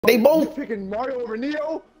They both. You picking Mario over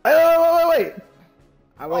Neo? Wait.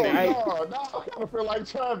 I No, I kind of feel like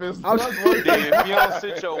Travis. That's worse. If you don't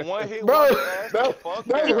sit your one hit, Bro,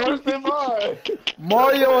 that's worse than mine.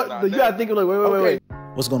 Mario, you gotta think of like, wait.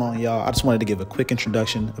 What's going on, y'all? I just wanted to give a quick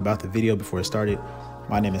introduction about the video before it started.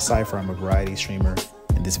 My name is Cyph. I'm a variety streamer,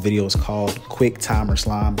 and this video is called Quick Timer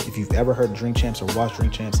Slime. If you've ever heard of Drink Champs or watched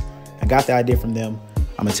Drink Champs, I got the idea from them.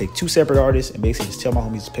 I'm gonna take two separate artists and basically just tell my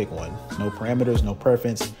homies to pick one. No parameters, no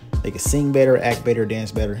preference. They can sing better, act better,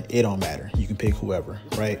 dance better. It don't matter. You can pick whoever,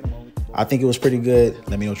 right? I think it was pretty good.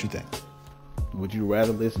 Let me know what you think. Would you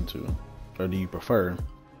rather listen to, or do you prefer,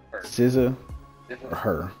 SZA or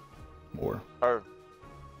her more? Her.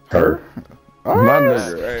 Her? All My right.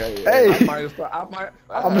 nigga. Hey. I might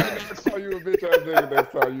call you a bitch ass nigga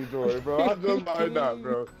next time you join, bro. I just might not,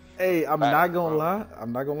 bro. Hey, I'm not gonna lie.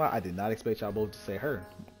 I did not expect y'all both to say her.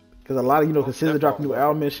 Because a lot of, because SZA dropped a new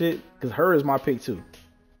album and shit. Because her is my pick too.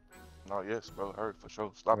 No, yes, bro. Her for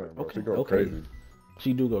sure. Stop it, bro. She go crazy.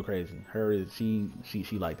 She do go crazy. Her is she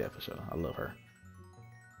like that for sure. I love her.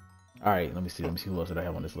 All right, let me see who else did I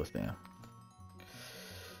have on this list then.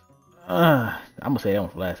 I'm gonna say that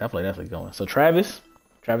one for last. I feel like that's a good one. So Travis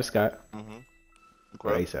Scott,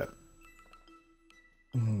 or ASAP.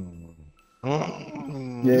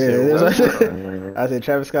 Yeah, that's what I said. I said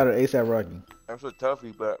Travis Scott or ASAP Rocky. That's a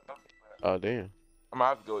toughie, but oh damn. I'm gonna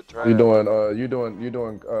have to go with Travis.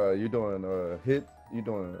 You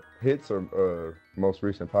doing hits or most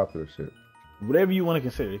recent popular shit? Whatever you want to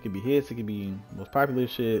consider. It could be hits. It could be most popular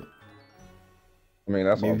shit. I mean,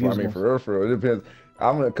 that's what I mean. For real, it depends.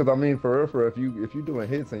 For real, if you doing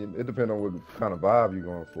hits, and it depends on what kind of vibe you're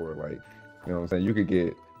going for. Like, you know what I'm saying? You could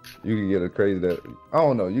get a crazy that I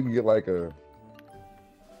don't know. You can get like a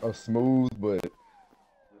smooth but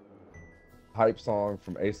hype song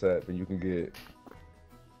from ASAP, and you can get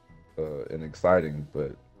an exciting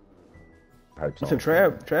but hype song. So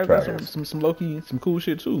Trav got some low key, some cool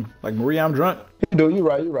shit too. Like Maria, I'm Drunk. You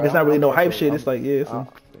right. It's not really no hype shit. It's like he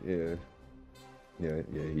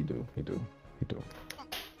do.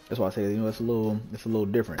 That's why I say it's a little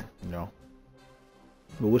different,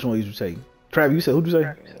 But which one did you say? Trav, you said who'd you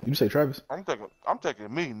say? You say Travis? I'm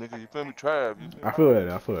taking me, nigga. You feel me, Trav? I feel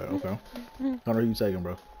that. Okay. I don't know who you taking,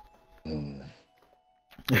 bro.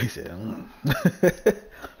 He said.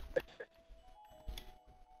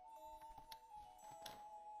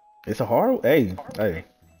 It's a hard. Hey.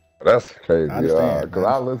 That's crazy. I Cause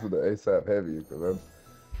I listen to ASAP heavy. Cause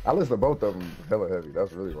I listen to both of them hella heavy.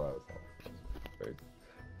 That's really why it's crazy.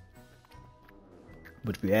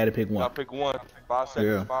 But if you had to pick one, I'll pick one. 5 seconds.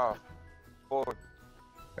 Yeah. 5, 4.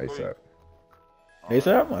 ASAP.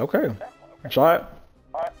 ASAP. Okay. Shot.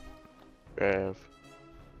 Trav.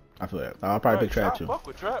 I feel that. I'll probably pick Trav too. Fuck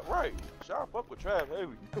with Trav, right? Fuck with Trav,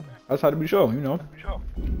 heavy. That's how to be sure,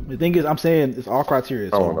 The thing is, I'm saying it's all criteria.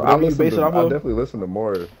 So I definitely listen to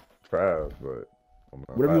more Trav, but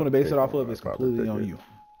whatever you want to base it off of is completely on you.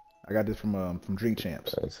 I got this from Drink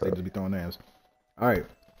Champs. They just be throwing names. All right,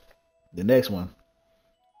 the next one: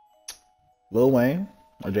 Lil Wayne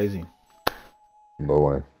or Jay-Z? Lil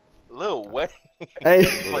Wayne. Lil Wayne. Hey,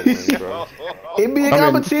 it be a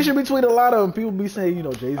competition between a lot of them. People be saying,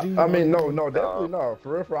 Jay-Z. I mean, no, definitely no.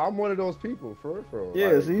 For real, I'm one of those people. For real. Yeah,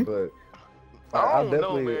 like, see, but I don't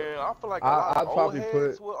know, man. I feel like a lot of old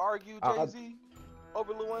heads would argue Jay-Z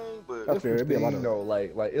over Lil Wayne, but that's fair. It'd be a lot of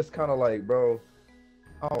like it's kind of like, bro,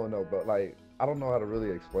 I don't know, but like I don't know how to really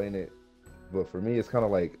explain it. But for me, it's kind of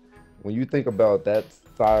like when you think about that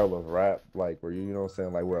style of rap, like where you know what I'm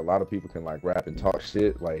saying, like where a lot of people can like rap and talk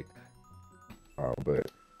shit, like. But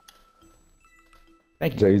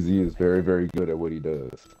thank you. Jay-Z is very, very good at what he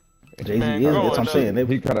does. Jay-Z is. That's what I'm saying.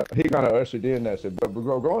 He kind of ushered in that shit. But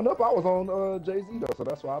growing up, I was on Jay-Z though, so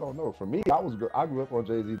that's why I don't know. For me, I grew up on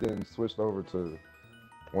Jay-Z, then switched over to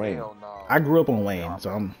Wayne. Hell no. I grew up on Wayne, so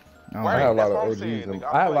I had a lot of OGs.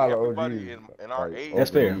 I had a lot of OGs in our age. That's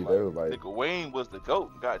fair. They was like, nigga, Wayne was the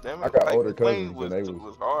GOAT. Goddamn it. I got like, older cousins, was, and they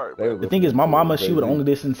was hard. The thing is, my mama, she would only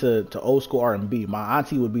listen to old school R&B. My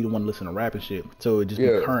auntie would be the one to listen to rap and shit. So it'd just be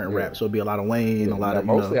current rap. So it'd be a lot of Wayne, a lot of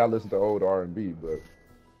mostly I listen to old R&B,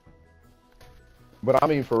 but I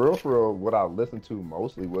mean, for real, what I listened to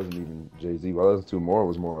mostly wasn't even Jay-Z. What I listened to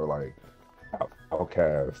was more like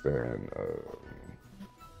Outkast and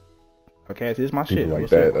Outkast is my shit. Like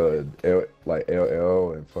that, like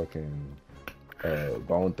LL and fucking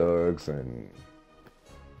Bone Thugs and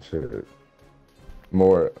shit.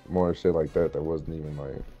 More shit like that wasn't even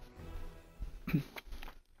like.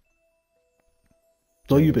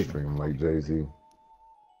 So you pick like Jay-Z.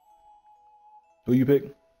 Who you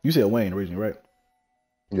pick? You said Wayne originally, right?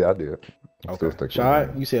 Yeah, I did. Okay.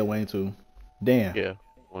 Shot, you said Wayne too. Damn. Yeah.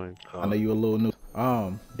 I know you a little new.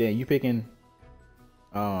 Dan, you picking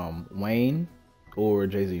Wayne or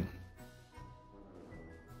Jay-Z?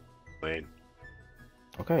 Wayne.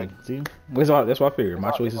 Okay, see, that's what I figured.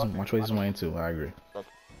 My choice is Wayne too. I agree. All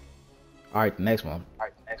right, the next one.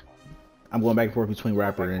 I'm going back and forth between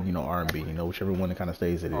rapper and R&B. Whichever one that kind of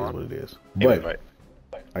stays, it is what it is. But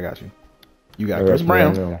I got you. You got Chris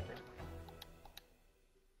Brown,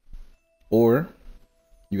 or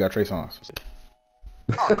you got Trey Songz.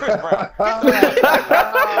 Oh, Chris Brown.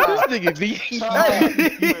 This nigga be. He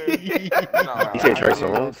said Trey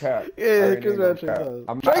Songz. Yeah, Chris Brown, Trey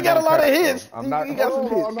Songz. Trey got a lot of hits. He got some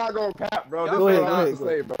hits. I'm not gonna cap, bro. Go ahead.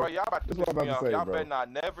 Bro, y'all about to piss me off. Y'all better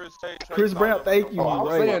not never say Trey Chris Brown, thank you. I'm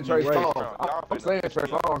saying Trey Songz. I'm saying Trey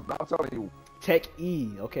Songz. I'm telling you. Tech E.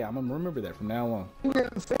 Okay, I'm gonna remember that from now on. You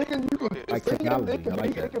can sing, like technology. I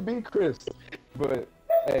like that. It could be Chris, but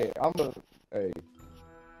hey,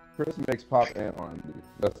 Chris makes pop and R&B.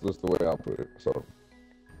 That's just the way I put it. So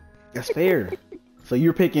that's fair. So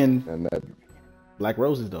you're picking and that Black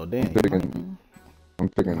Roses though. Dang. I'm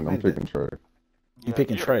picking Trey. You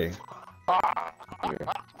picking Trey?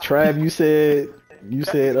 Yeah. Trav, you said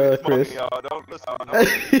Chris. Y'all don't listen.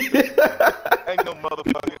 Ain't no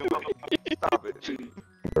motherfucking. Stop it.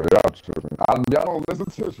 Y'all tripping. Y'all don't listen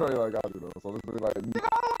to Trey like I do though. So this is like. Nigga,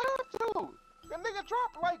 I don't have to. That nigga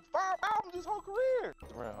dropped like 5 albums his whole career.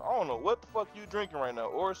 I don't know what the fuck you drinking right now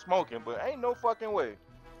or smoking, but ain't no fucking way.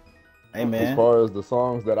 Hey man. As far as the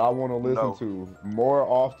songs that I want to listen to more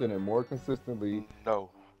often and more consistently,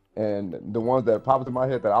 and the ones that pop into my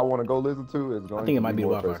head that I want to go listen to is going. I think it might be the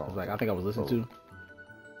Wi-Fi. Like I think I was listening to,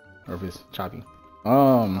 or if it's choppy.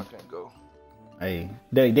 I can't go. Hey,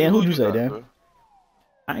 Dan, who'd you say, Dan? Bro?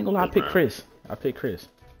 I ain't gonna lie, I picked Chris. Chris.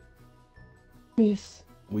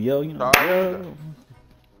 Well, yo,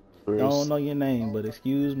 don't know your name, but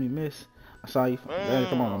excuse me, miss. I saw you. Man,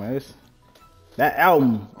 come on, man. That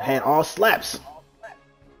album had all slaps.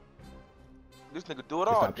 This nigga do it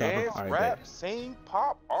all. Dance, rap, sing,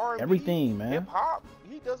 pop, R&B. Everything, man. Hip hop.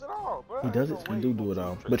 He does it all, bro. He does it. He do it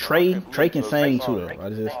all. But Trey can sing too, though.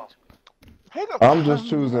 I'm just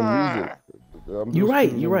choosing music. You're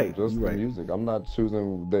right. Just the music. I'm not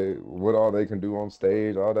choosing what all they can do on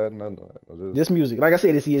stage, all that. None of that. Just music. Like I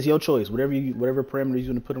said, it's your choice. Whatever parameters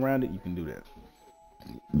you want to put around it, you can do that.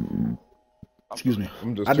 Excuse me.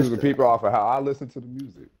 I'm just choosing people off of how I listen to the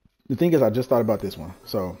music. The thing is, I just thought about this one.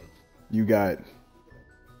 So, you got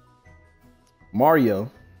Mario,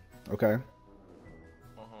 okay,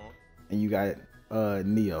 and you got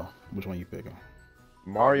Neo. Which one you picking?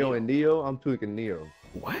 Mario and Neo. I'm picking Neo.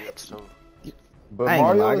 What? But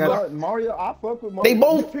Mario, I fuck with Mario. They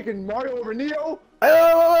both you picking Mario over Neo.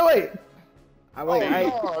 Wait. I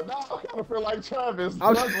kind of feel like Travis.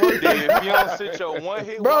 If you don't sit your one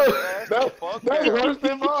hit, bro, that's worse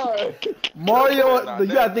than mine. Mario,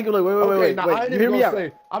 you gotta think of wait. Hear me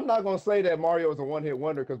out. I'm not gonna say that Mario is a one hit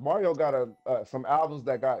wonder because Mario got some albums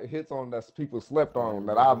that got hits on that people slept on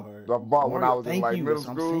that I bought when I was in middle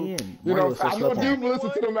school. I know you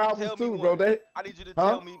listen to them albums too, bro. I need you to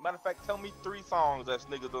tell me. Matter of fact, tell me 3 songs that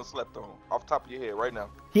niggas done slept on off the top of your head right now.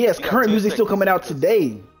 He has current music still coming out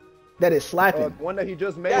today. That is slapping. One that he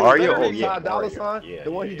just made Mario, with Ty Dolla $ign. The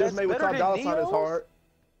one he just made with Ty Dolla $ign is hard.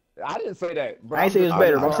 I didn't say that. Bro. I ain't say it's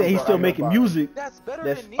better. I'm saying he's still making music. That's better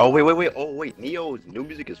than Neo. Oh wait. Neo's new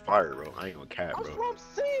music is fire, bro. I ain't gonna cap, bro. That's what I'm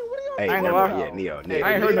saying. What are you Hey, Neo.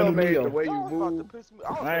 I ain't heard no new Neo. The way you move.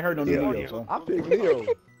 I ain't heard no new Neo. So. I picked Neo.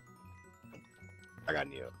 I got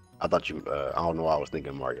Neo. I thought you. I don't know why I was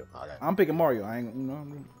thinking Mario. I'm picking Mario. I ain't.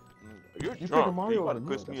 You're picking Mario. You about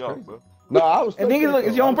to piss me off, bro. No, I was. And thinking, look,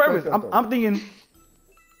 it's your own purpose. I'm thinking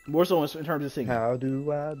more so in terms of singing. How do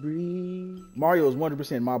I breathe? Mario is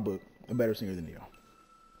 100% in my book a better singer than Neo.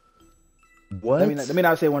 What? Let me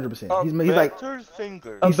not say 100%. He's like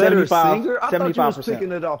singer. He's a better 75, singer. I 75%. thought you was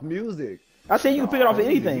picking it off music. I say you can pick it off of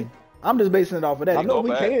anything. I'm just basing it off of that. I know we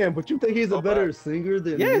can, but you think he's a better singer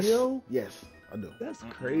than Neo? Yes, I do. That's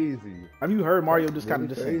crazy. Have you heard Mario just kind of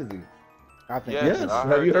just crazy? Sing? I think yes.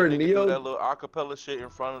 Have you heard Neo? That little acapella shit in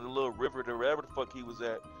front of the little river to wherever the fuck he was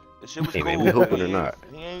at. The shit was cool. Hey, man, we hoping or not.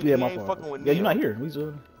 He ain't fucking with Neo. You're not here.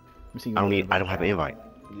 I don't have an invite.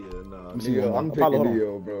 Yeah, no. Neo, I'm picking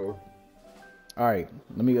Neo, bro. All right,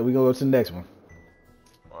 we gonna go to the next one.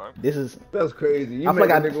 That's crazy. You I feel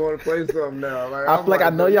like I want to play something now. Like, I feel like I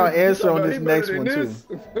know y'all answer on this next one too. This?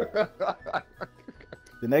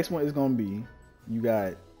 The next one is gonna be you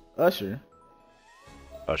got Usher.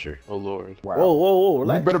 Oh Lord. Wow. Whoa.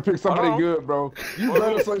 Relax. You better pick somebody good, bro. You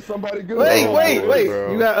better say somebody good. Wait.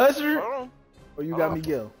 Bro. You got Usher or you got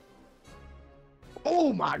Miguel?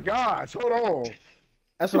 Oh my gosh. Hold on.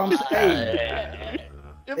 That's what I'm saying.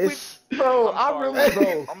 Bro,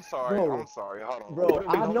 I'm sorry. Hold on. Bro,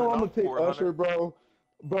 I know I'm gonna pick Usher, bro.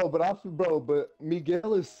 But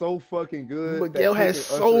Miguel is so fucking good. Miguel has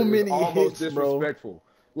so many hits, disrespectful. bro.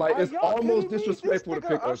 Like, it's almost disrespectful to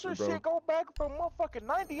pick Usher, bro. Shit go back from motherfucking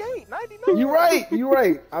 98, 99. You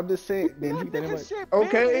right. I'm just saying.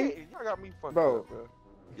 Okay. Y'all got me fucked bro. Up, bro.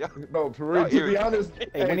 Yeah. Bro, for real, to be honest,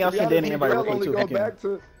 hey, when y'all send Danny invite, Miguel only go back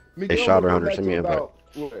to shot 100 to me about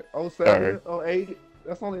what, 07, 08.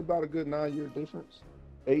 That's only about a good 9-year difference.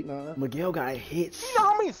 8, 9. Miguel got hits. You know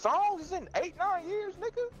how many songs is in 8, 9 years,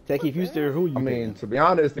 nigga? Techie, if you still who you? I mean, to be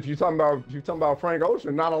honest, if you talking about Frank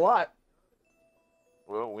Ocean, not a lot.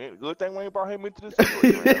 Well, good thing we ain't brought him into this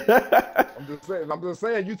situation. I'm just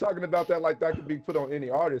saying. You talking about that like that could be put on any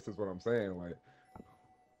artist is what I'm saying. Like,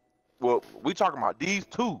 well, we talking about these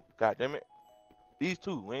two. God damn it, these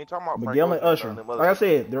two. We ain't talking about Miguel and Usher. Like I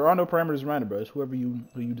said, there are no parameters around it, bro. It's who you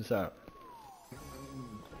decide.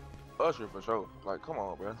 Usher for sure. Like, come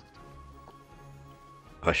on, bro.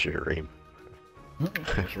 Usher Reem.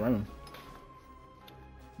 Usher Reem.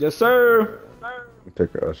 Yes, sir.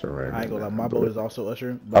 Pick Usher, right? I ain't gonna lie, my vote is also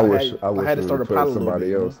Usher. I wish I had to start a pilot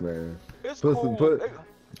somebody else, man. It's cool.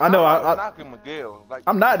 I know. I'm knocking Miguel. Like,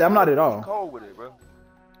 I'm not at all. Cold with it, bro.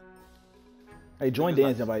 Hey, join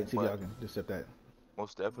Dan's invite. See if y'all can accept that.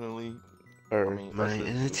 Most definitely. I mean, my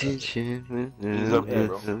attention. He's up there,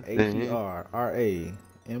 bro.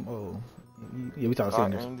 HERRAMO. Yeah, we talking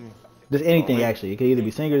singers. Just anything actually. It can either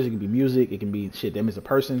be singers, it can be music, it can be shit. Them as a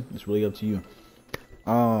person. It's really up to you.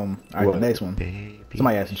 All right, the next one.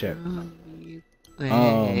 Somebody asked in chat.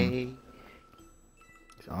 I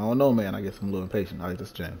don't know, man. I guess I'm a little impatient. I like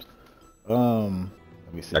this, James. Let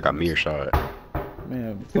me see. I got mirror shot.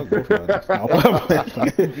 Man, fuck both of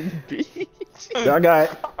y'all. I got.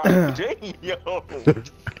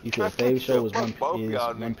 He said favorite show is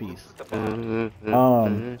One Piece.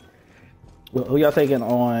 Who y'all taking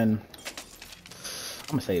on? I'm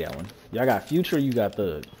gonna say that one. Y'all got Future. You got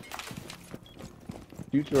Thug.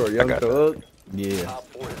 Future or Young Thug? Yeah.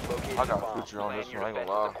 I got Future on this one. I ain't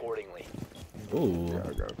gonna lie. Ooh. Yeah,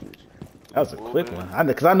 I got Future. That was a quick one.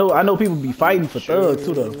 Cause I know people be fighting for Thug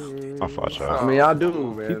too though. I fought y'all. I mean, I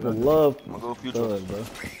do, man. People love Thug, bro.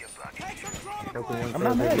 I'm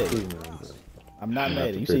not mad at you. I'm not mad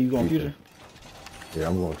at you. You say you going Future? Yeah,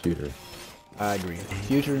 I'm going Future. I agree.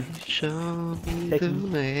 Future. Show me the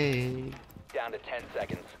way. Down to 10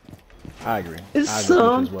 seconds. I agree. It's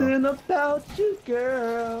something about you,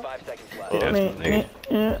 girl. 5 seconds left.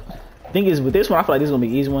 Yeah. Thing is, with this one, I feel like this is gonna be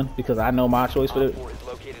an easy one because I know my choice for it.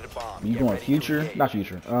 You going Future? Not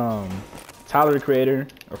Future. Tyler the Creator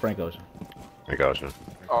or Frank Ocean? Frank Ocean.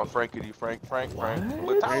 Oh, Frank. But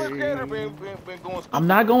Tyler the Creator been going. I'm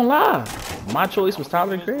not gonna lie. My choice was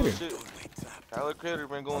Tyler the Creator. Tyler the Creator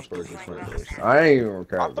been going stupid. I ain't gonna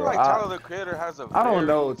count. I feel like Tyler the Creator has a. I don't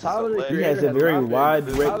know. Tyler the Creator has a very wide,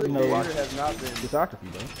 Tyler the Creator has not been discography,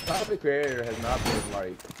 bro. Tyler the Creator has not been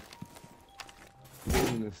like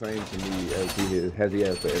doing the same to me as he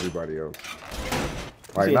has to everybody else.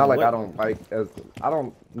 Like not like I don't like as I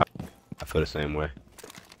don't. I feel the same way.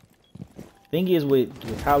 Thing is with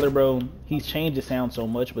Tyler, bro, he's changed the sound so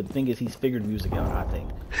much, but the thing is he's figured music out. I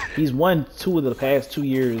think he's won 2 of the past 2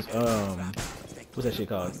 years. What's that shit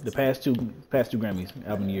called? The past two Grammys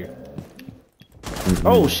album of the year.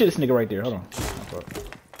 Oh shit, this nigga right there. Hold on.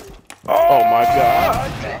 Oh my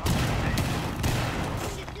god.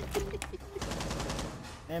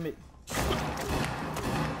 Damn it.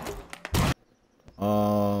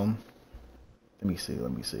 Let me see.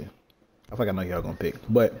 I think I know y'all gonna pick,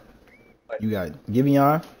 but you got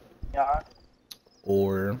Giveon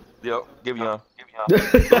or Giveon. You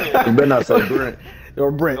better not say Brent. Or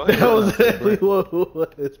Brent. That was exactly what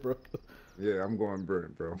it was, bro. Yeah, I'm going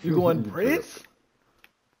Brent, bro. You going Brent?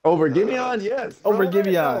 Over Giveon? Yes. Over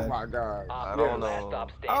Giveon. Oh my god. I don't know.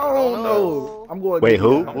 I don't know. I'm going. Wait,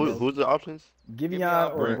 Giveon. who's the options?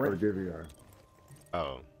 Giveon or Brent or Giveon.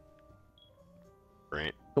 Oh.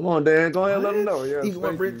 Brent. Come on, Dan. Go ahead and let him know. Yeah. You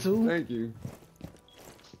want Brent too? Thank you.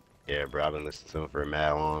 Yeah, bro. I've been listening to him for a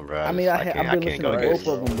mad long, bro. I mean, I've been listening to both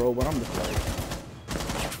of them, bro. But I'm just like,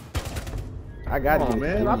 I got it,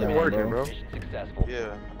 man. I've been working, bro.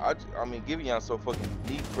 Yeah, I mean, Giveon's so fucking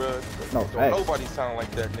deep, bro. No, nobody sound like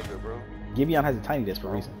that nigga, bro. Giveon has a tiny desk for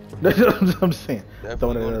a reason. That's what I'm saying.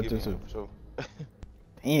 Throw that out too. Sure.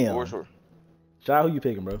 Damn. For sure. Shy, who you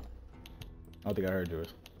picking, bro? I don't think I heard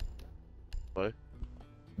yours. What?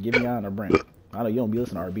 Giveon or Brent? I know you don't be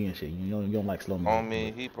listening to R&B and shit. You don't like slow music. On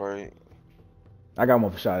me, he probably. I got one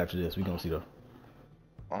for shot after this. We gonna see though.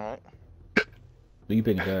 All right. Who you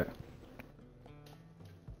picking, Chad?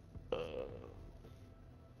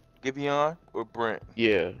 Giveon or Brent?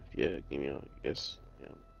 Yeah, Giveon. Yes. Yeah.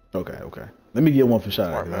 Okay. Let me get one for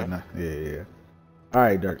Shy. Yeah. All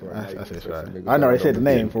right, Dirk. I said Shy. I know I said the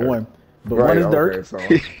name for one, but one is Dirk.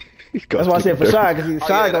 That's why I said for Shy, because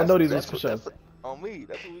Shy don't know these ones for sure. On me,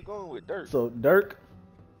 that's what we going with, Dirk. So Dirk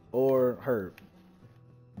or Herb?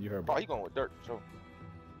 You heard? Oh, you going with Dirk? So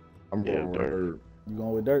I'm going with Herb. You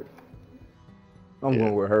going with Dirk? I'm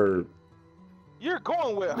going with Herb. You're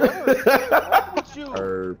going with Herb. What's with you?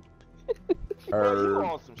 Herb. Bro, you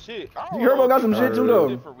on some shit. Herbo got some shit too, though.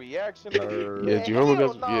 Different reaction. Yeah, Herbo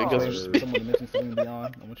got some shit. Someone mentioned Celine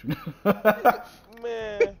Dion. I want you to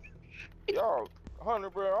Man, y'all, Hunter,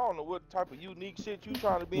 bro, I don't know what type of unique shit you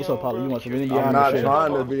trying to be on. What's up, Paulie? You want Celine Dion? I'm not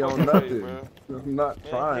trying to be on nothing. I'm not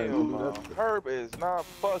trying to do nothing. Herb is not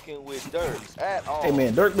fucking with Dirk at all. Hey,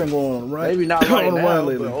 man, Dirk been going on the run. Maybe not right now,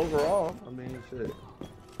 lately. but overall, I mean, shit.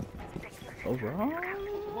 Overall?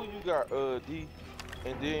 Who you got, D?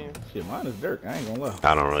 And then shit, mine is Dirk. I ain't gonna lie.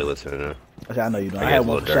 I don't really listen to them. I know you don't. I had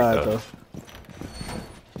one for Shy though.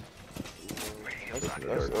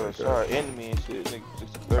 That's Shy enemy and shit,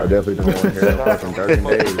 nigga. I definitely don't want to hear that fucking Dirk and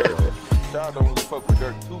Dave. Shy don't really fuck with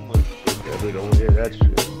Dirk too much. Definitely don't want to hear that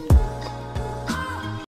shit.